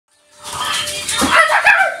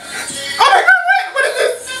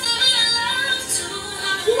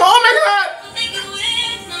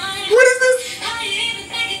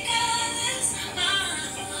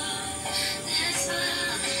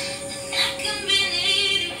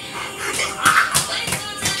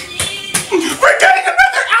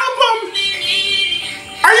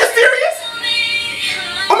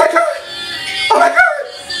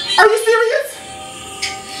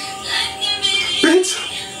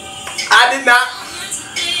I did not.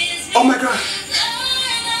 Oh my god.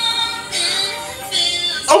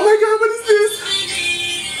 Oh my god, what is this?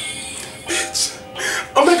 Bitch.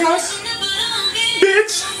 Oh my gosh.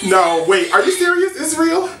 Bitch. No, wait, are you serious? Is this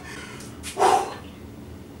real?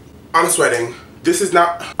 I'm sweating. This is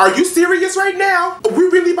not. Are you serious right now? Are we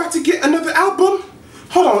really about to get another album?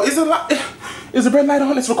 Hold on, is the red light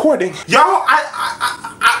on? It's recording. Y'all,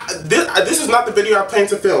 this is not the video I planned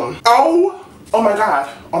to film. Oh my god.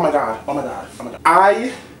 Oh my god. Oh my god. Oh my god.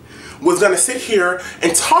 I was gonna sit here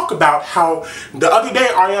and talk about how the other day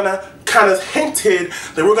Ariana kind of hinted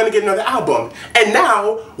that we're gonna get another album. And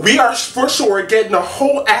now we are for sure getting a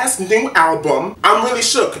whole ass new album. I'm really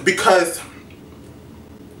shook because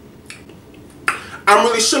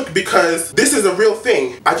this is a real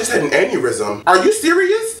thing. I just had an aneurysm. Are you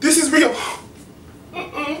serious? This is real.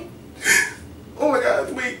 Oh my god,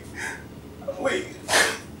 wait.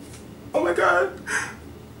 Oh my god.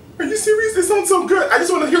 Are you serious? This sounds so good. I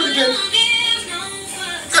just want to hear it again.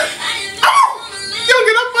 Oh! Yo,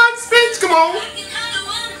 get up on stage, come on.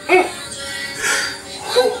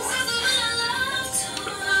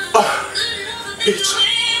 Oh, bitch.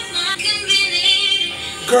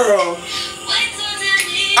 Girl.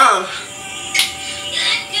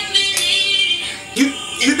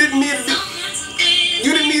 You didn't need to do.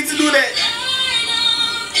 You didn't need to do that.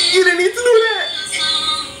 You didn't need to do that.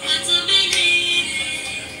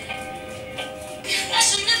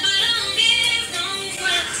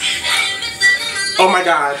 Oh my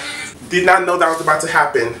god. Did not know that was about to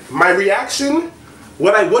happen. My reaction,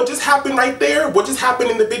 what just happened right there, what just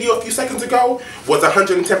happened in the video a few seconds ago, was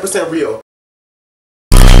 110% real.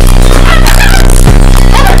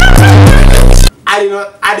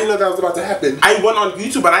 I didn't know that was about to happen. I went on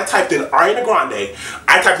YouTube and I typed in Ariana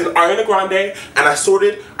Grande. And I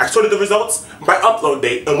sorted the results by upload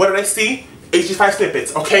date. And what did I see? AG5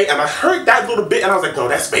 snippets, okay? And I heard that little bit and I was like, no,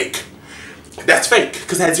 that's fake. That's fake,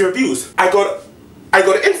 because it had 0 views. I go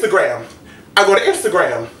to Instagram.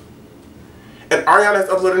 And Ariana's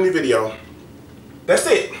uploaded a new video. That's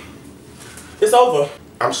it. It's over.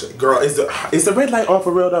 I'm sure, girl, is the red light on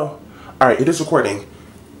for real though? Alright, it is recording.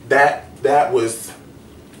 That was.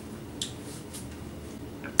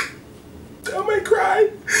 I might cry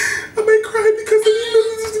because I didn't know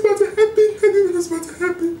this was about to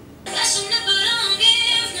happen.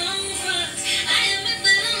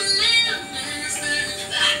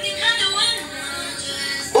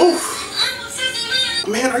 Oof.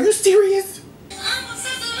 Man, are you serious?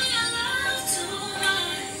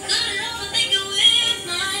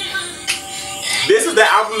 This is the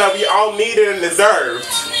album that we all needed and deserved.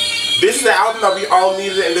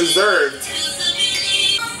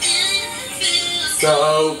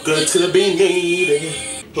 So good to be needed.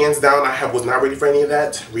 Hands down, I was not ready for any of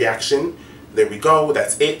that reaction. There we go,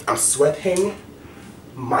 that's it. I'm sweating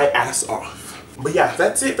my ass off. But yeah,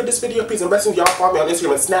 that's it for this video. Peace and blessings. Y'all follow me on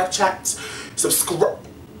Instagram and Snapchat. Subscribe.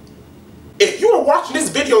 If you are watching this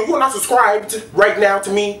video, you are not subscribed right now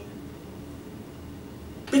to me.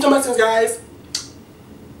 Peace and blessings, guys.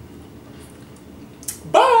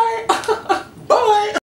 Bye. Bye.